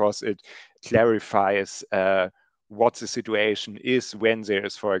because it clarifies what the situation is when there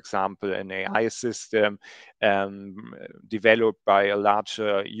is, for example, an AI system developed by a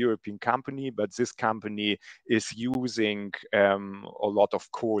larger European company, but this company is using a lot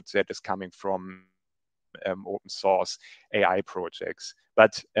of code that is coming from open source AI projects.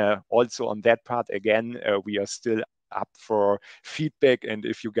 But also on that part, again, we are still up for feedback, and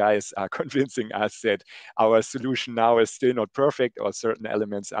if you guys are convincing us that our solution now is still not perfect or certain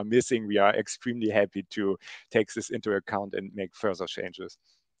elements are missing, we are extremely happy to take this into account and make further changes.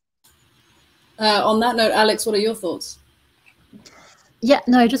 On that note, Alex, what are your thoughts? Yeah,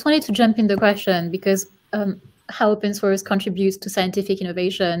 no, I just wanted to jump in the question because how open source contributes to scientific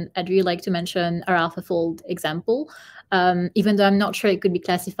innovation, I'd really like to mention our AlphaFold example. Even though I'm not sure it could be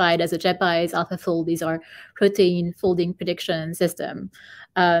classified as a JEPI's, AlphaFold is our protein folding prediction system.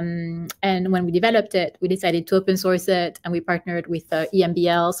 And when we developed it, we decided to open source it, and we partnered with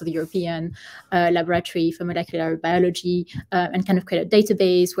EMBL, so the European Laboratory for Molecular Biology, and kind of create a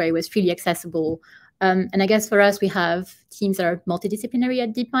database where it was freely accessible. And I guess for us, we have teams that are multidisciplinary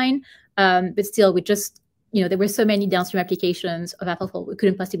at DeepMind, but still, we just, there were so many downstream applications of AlphaFold we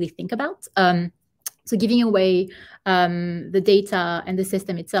couldn't possibly think about. So giving away the data and the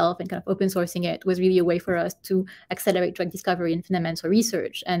system itself and kind of open sourcing it was really a way for us to accelerate drug discovery and fundamental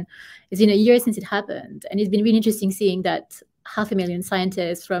research. And it's been a year since it happened. And it's been really interesting seeing that 500,000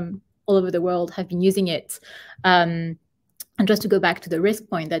 scientists from all over the world have been using it. And just to go back to the risk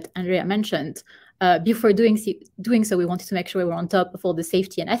point that Andrea mentioned, before doing so, we wanted to make sure we were on top of all the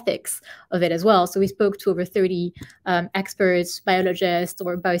safety and ethics of it as well. So we spoke to over 30 experts, biologists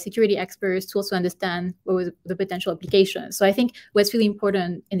or biosecurity experts to also understand what was the potential applications. So I think what's really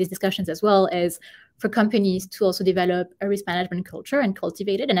important in these discussions as well is for companies to also develop a risk management culture and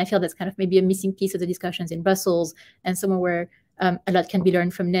cultivate it. And I feel that's kind of maybe a missing piece of the discussions in Brussels and somewhere where a lot can be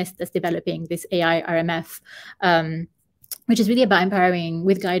learned from NIST that's developing this AI RMF. Which is really about empowering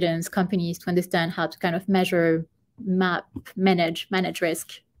with guidance companies to understand how to kind of measure, map, manage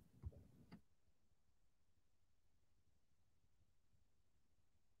risk.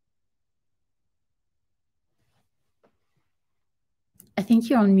 I think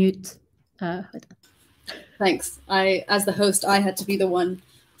you're on mute. Thanks. As the host, I had to be the one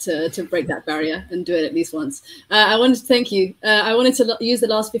to break that barrier and do it at least once. I wanted to thank you. I wanted to use the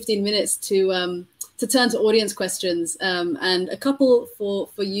last 15 minutes to turn to audience questions, and a couple for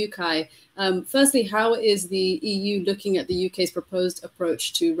you, Kai. Firstly, how is the EU looking at the UK's proposed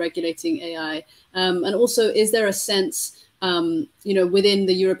approach to regulating AI? And also, is there a sense, within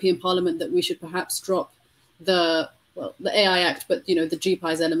the European Parliament that we should perhaps drop the AI Act, but the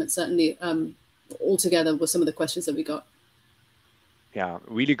GPI's element certainly altogether were some of the questions that we got. Yeah,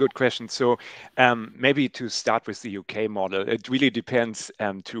 really good question. So maybe to start with the UK model, it really depends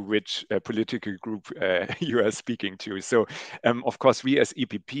to which political group you are speaking to. So of course, we as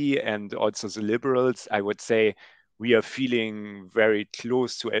EPP and also the Liberals, I would say we are feeling very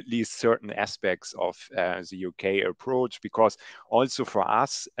close to at least certain aspects of the UK approach, because also for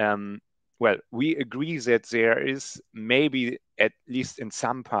us, well, we agree that there is maybe, at least in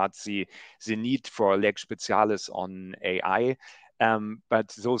some parts, the need for a lex specialis on AI. But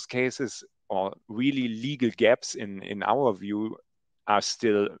those cases or really legal gaps in our view are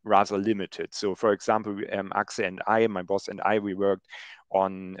still rather limited. So for example, Axel and I, my boss and I, we worked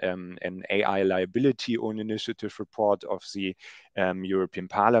on an AI liability own initiative report of the European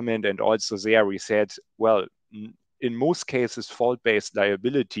Parliament. And also there we said, well, in most cases, fault-based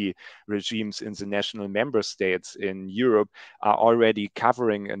liability regimes in the national member states in Europe are already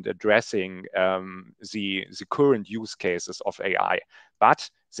covering and addressing the current use cases of AI. But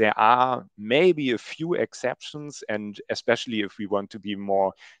there are maybe a few exceptions, and especially if we want to be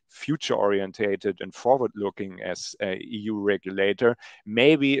more future-orientated and forward-looking as a EU regulator,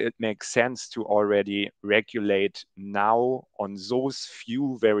 maybe it makes sense to already regulate now on those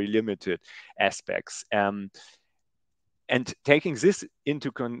few very limited aspects. And taking this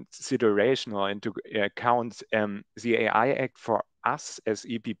into consideration or into account, the AI Act for us as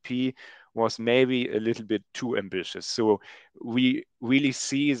EPP was maybe a little bit too ambitious. So we really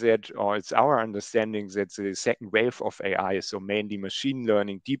see that, or it's our understanding that the second wave of AI, so mainly machine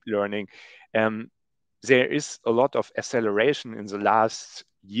learning, deep learning, there is a lot of acceleration in the last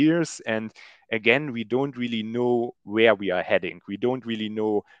years. And again, we don't really know where we are heading. We don't really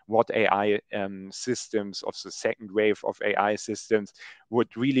know what AI systems of the second wave of AI systems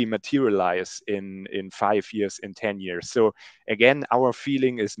would really materialize in 5 years, in 10 years. So again, our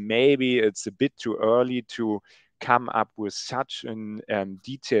feeling is maybe it's a bit too early to come up with such an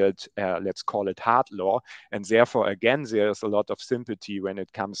detailed, let's call it hard law. And therefore, again, there's a lot of sympathy when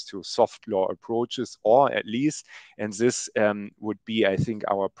it comes to soft law approaches, or at least, and this would be, I think,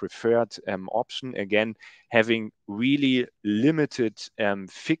 our preferred option, again, having really limited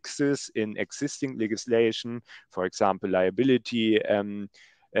fixes in existing legislation, for example, liability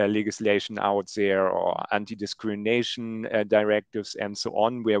legislation out there, or anti-discrimination directives and so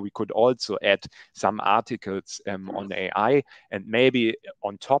on, where we could also add some articles on AI. And maybe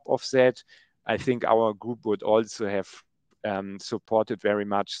on top of that, I think our group would also have supported very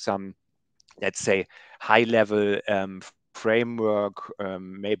much some, let's say, high-level framework,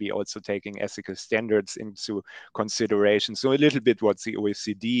 maybe also taking ethical standards into consideration. So a little bit what the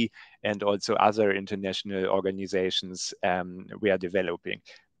OECD and also other international organizations we are developing.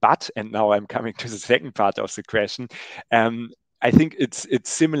 But, and now I'm coming to the second part of the question, I think it's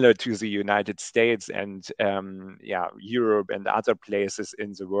similar to the United States and Europe and other places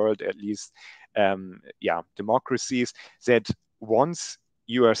in the world, at least democracies, that once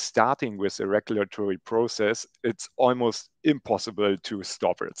you are starting with a regulatory process, it's almost impossible to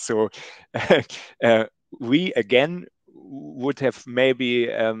stop it. So we again would have maybe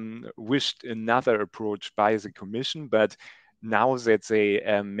wished another approach by the Commission, but now that they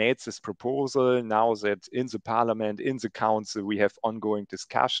made this proposal, now that in the Parliament, in the Council, we have ongoing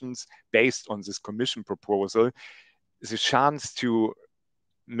discussions based on this Commission proposal, the chance to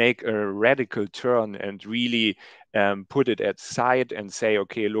make a radical turn and really put it aside and say,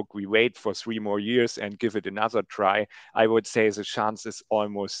 okay, look, we wait for 3 more years and give it another try, I would say the chance is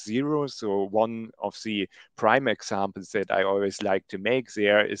almost zero. So one of the prime examples that I always like to make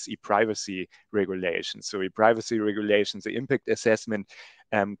there is e-privacy regulation. So e-privacy regulations, the impact assessment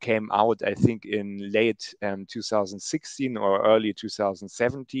came out, I think, in late 2016 or early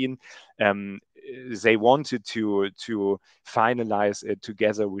 2017. They wanted to finalize it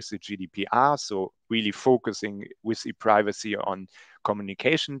together with the GDPR, so really focusing with e-privacy on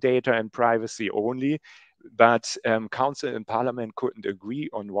communication data and privacy only. But Council and Parliament couldn't agree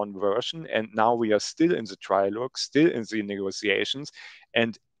on one version, and now we are still in the trilogue, still in the negotiations,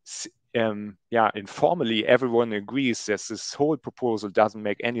 and informally, everyone agrees that this whole proposal doesn't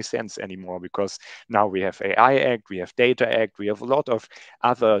make any sense anymore, because now we have AI Act, we have Data Act, we have a lot of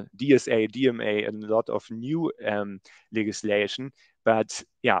other DSA, DMA, and a lot of new legislation. But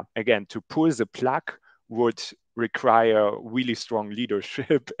yeah, again, to pull the plug would require really strong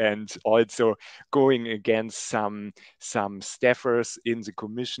leadership and also going against some staffers in the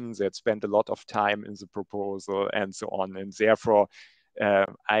Commission that spent a lot of time in the proposal and so on. And therefore,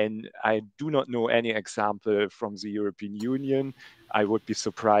 I do not know any example from the European Union. I would be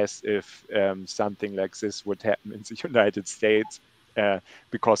surprised if something like this would happen in the United States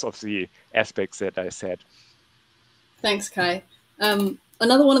because of the aspects that I said. Thanks, Kai.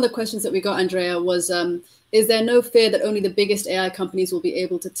 Another one of the questions that we got, Andrea, was, is there no fear that only the biggest AI companies will be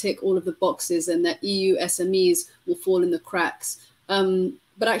able to tick all of the boxes and that EU SMEs will fall in the cracks?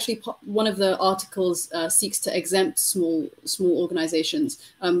 But actually, one of the articles seeks to exempt small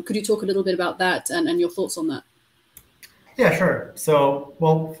organizations. Could you talk a little bit about that and your thoughts on that? Yeah, sure. So,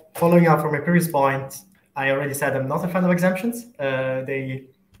 well, following up from my previous point, I already said I'm not a fan of exemptions. They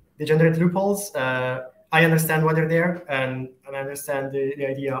generate loopholes. I understand why they're there, and I understand the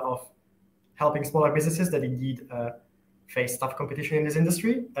idea of helping smaller businesses that indeed face tough competition in this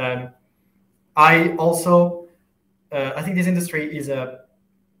industry. I also, I think this industry is a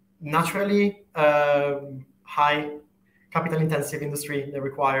naturally high capital intensive industry that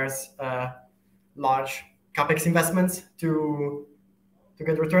requires large capex investments to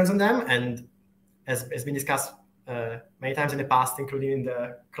get returns on them, and as has been discussed many times in the past, including in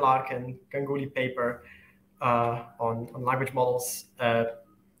the Clark and Ganguly paper on language models,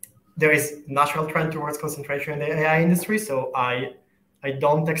 there is a natural trend towards concentration in the AI industry. So I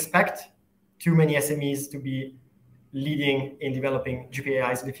don't expect too many SMEs to be leading in developing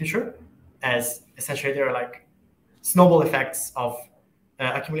GPAIs in the future, as essentially there are like snowball effects of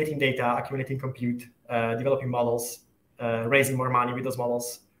accumulating data, accumulating compute, developing models, raising more money with those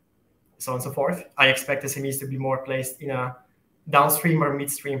models, so on and so forth. I expect SMEs to be more placed in a downstream or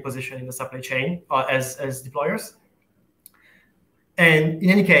midstream position in the supply chain as deployers. And in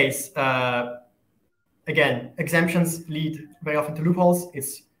any case, again, exemptions lead very often to loopholes.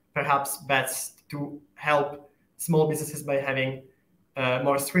 It's perhaps best to help small businesses by having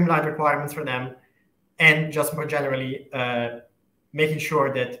more streamlined requirements for them, and just more generally making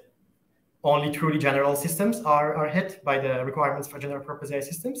sure that only truly general systems are hit by the requirements for general purpose AI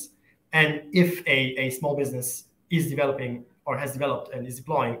systems. And if a small business is developing or has developed and is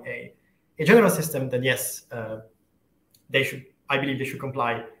deploying a general system, then yes, I believe they should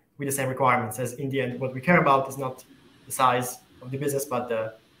comply with the same requirements, as in the end, what we care about is not the size of the business, but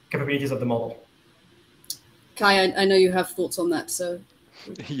the capabilities of the model. Kai, I know you have thoughts on that, so.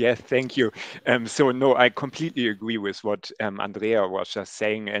 Yeah, thank you. So no, I completely agree with what Andrea was just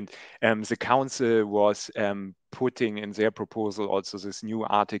saying, and the council was putting in their proposal also this new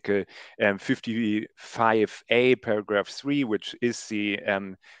article 55A paragraph 3, which is the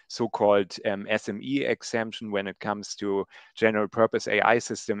so-called SME exemption when it comes to general purpose AI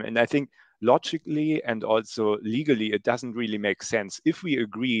system. And I think logically and also legally, it doesn't really make sense. If we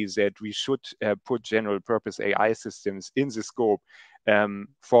agree that we should put general purpose AI systems in the scope,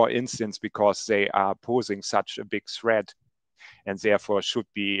 for instance, because they are posing such a big threat and therefore should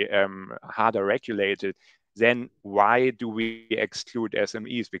be harder regulated, then why do we exclude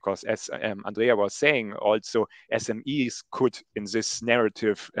SMEs? Because as Andrea was saying, also SMEs could, in this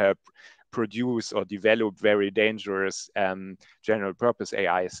narrative, produce or develop very dangerous general purpose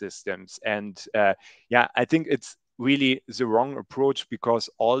AI systems. And yeah, I think it's really the wrong approach, because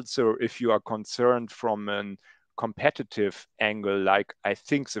also if you are concerned from an competitive angle, like I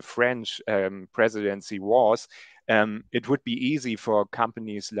think the French presidency was, it would be easy for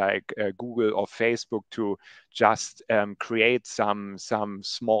companies like Google or Facebook to just create some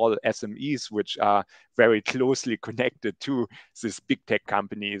small SMEs which are very closely connected to this big tech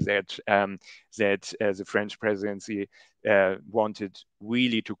company that the French presidency wanted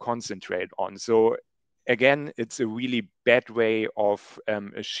really to concentrate on. So again, it's a really bad way of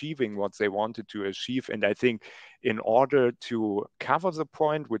achieving what they wanted to achieve. And I think in order to cover the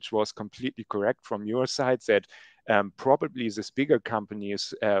point, which was completely correct from your side, that probably these bigger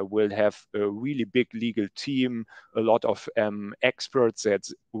companies will have a really big legal team, a lot of experts that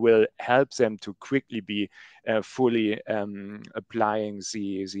will help them to quickly be fully applying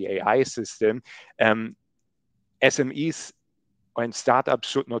the AI system. SMEs and startups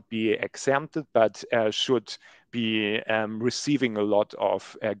should not be exempted, but should be receiving a lot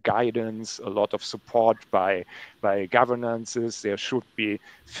of guidance, a lot of support by governances. There should be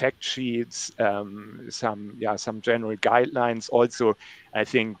fact sheets, some general guidelines. Also, I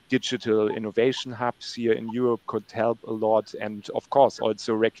think digital innovation hubs here in Europe could help a lot, and of course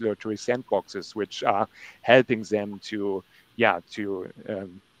also regulatory sandboxes, which are helping them to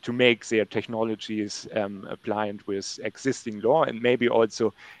make their technologies appliant with existing law, and maybe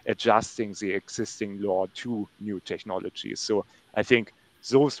also adjusting the existing law to new technologies. So I think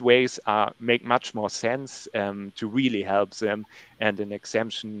those ways make much more sense to really help them, and an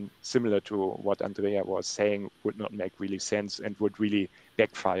exemption similar to what Andrea was saying would not make really sense and would really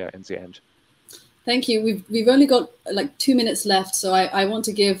backfire in the end. Thank you. We've only got like 2 minutes left, so I want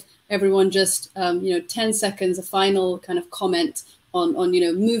to give everyone just 10 seconds, a final kind of comment on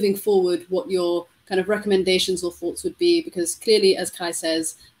moving forward, what your kind of recommendations or thoughts would be, because clearly, as Kai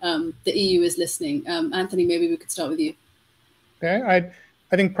says, the EU is listening. Anthony, maybe we could start with you. Okay,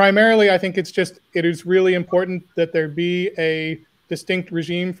 I think primarily, I think it is really important that there be a distinct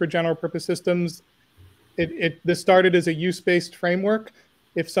regime for general purpose systems. This started as a use-based framework.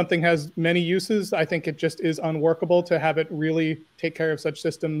 If something has many uses, I think it just is unworkable to have it really take care of such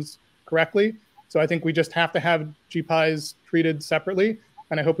systems correctly. So I think we just have to have GPIs treated separately,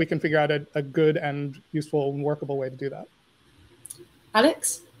 and I hope we can figure out a good and useful and workable way to do that.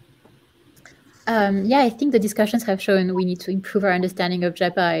 Alex? Yeah, I think the discussions have shown we need to improve our understanding of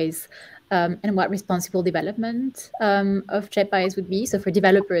GPIs and what responsible development of GPIs would be. So for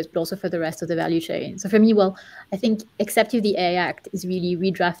developers, but also for the rest of the value chain. So for me, well, I think except if the AI Act is really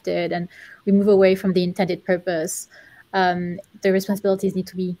redrafted and we move away from the intended purpose, the responsibilities need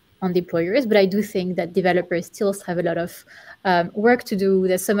to be on the employers, but I do think that developers still have a lot of work to do.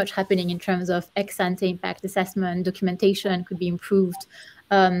 There's so much happening in terms of ex-ante impact assessment, documentation could be improved.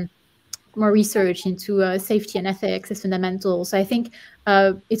 more research into safety and ethics is fundamental. So I think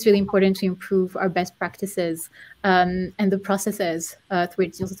it's really important to improve our best practices and the processes through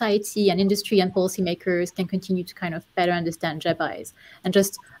which society and industry and policymakers can continue to kind of better understand JEPIs. And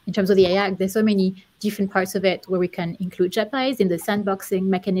just in terms of the AI Act, there's so many different parts of it where we can include JEPIs in the sandboxing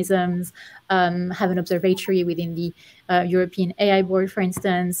mechanisms, have an observatory within the European AI board, for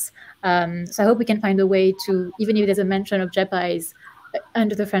instance. So I hope we can find a way to, even if there's a mention of JEPIs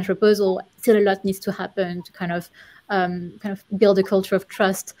under the French proposal, still a lot needs to happen to kind of build a culture of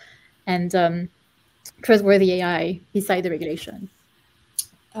trust and trustworthy AI beside the regulation.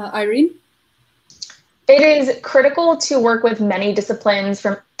 Irene? It is critical to work with many disciplines,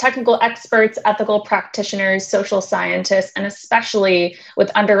 from technical experts, ethical practitioners, social scientists, and especially with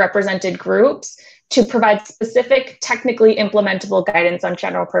underrepresented groups, to provide specific technically implementable guidance on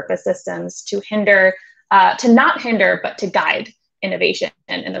general purpose systems to not hinder, but to guide innovation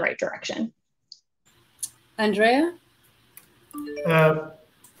in the right direction. Andrea?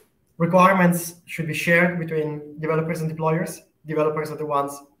 Requirements should be shared between developers and deployers. Developers are the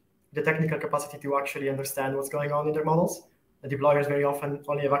ones with the technical capacity to actually understand what's going on in their models. The deployers very often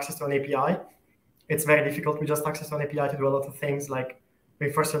only have access to an API. It's very difficult with just access to an API to do a lot of things like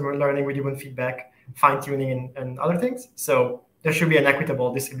reinforcement learning with human feedback, fine-tuning, and other things. So there should be an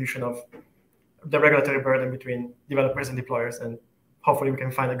equitable distribution of the regulatory burden between developers and deployers, and hopefully we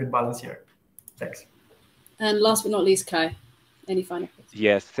can find a good balance here. Thanks. And last but not least, Kai, any final thoughts?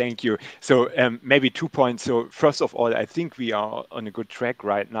 Yes, thank you. So maybe 2 points. So first of all, I think we are on a good track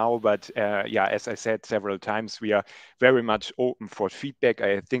right now, but yeah, as I said several times, we are very much open for feedback.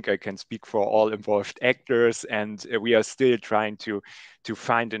 I think I can speak for all involved actors, and we are still trying to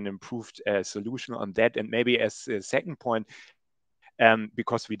find an improved solution on that. And maybe as a second point,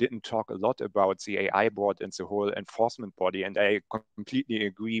 because we didn't talk a lot about the AI board and the whole enforcement body. And I completely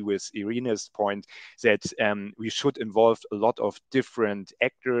agree with Irina's point that we should involve a lot of different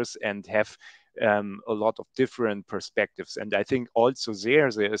actors and have a lot of different perspectives. And I think also there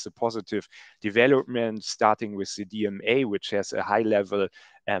is a positive development, starting with the DMA, which has a high-level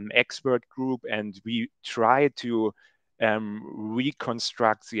expert group. And we try to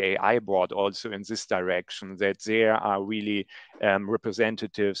reconstruct the AI board also in this direction, that there are really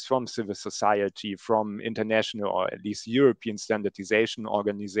representatives from civil society, from international or at least European standardization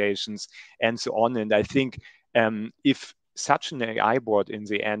organizations, and so on. And I think if such an AI board in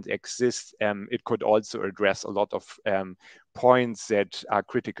the end exists, it could also address a lot of points that are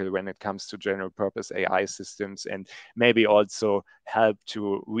critical when it comes to general purpose AI systems, and maybe also help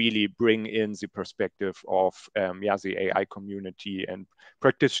to really bring in the perspective of the AI community and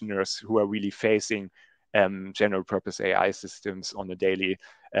practitioners who are really facing general purpose AI systems on a daily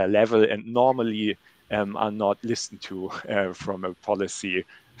level, and normally are not listened to from a policy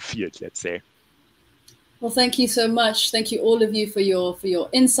field, let's say. Well, thank you so much. Thank you all of you for your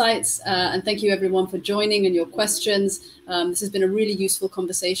insights, and thank you everyone for joining and your questions. This has been a really useful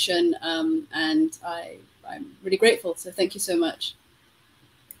conversation, and I'm really grateful. So thank you so much.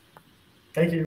 Thank you.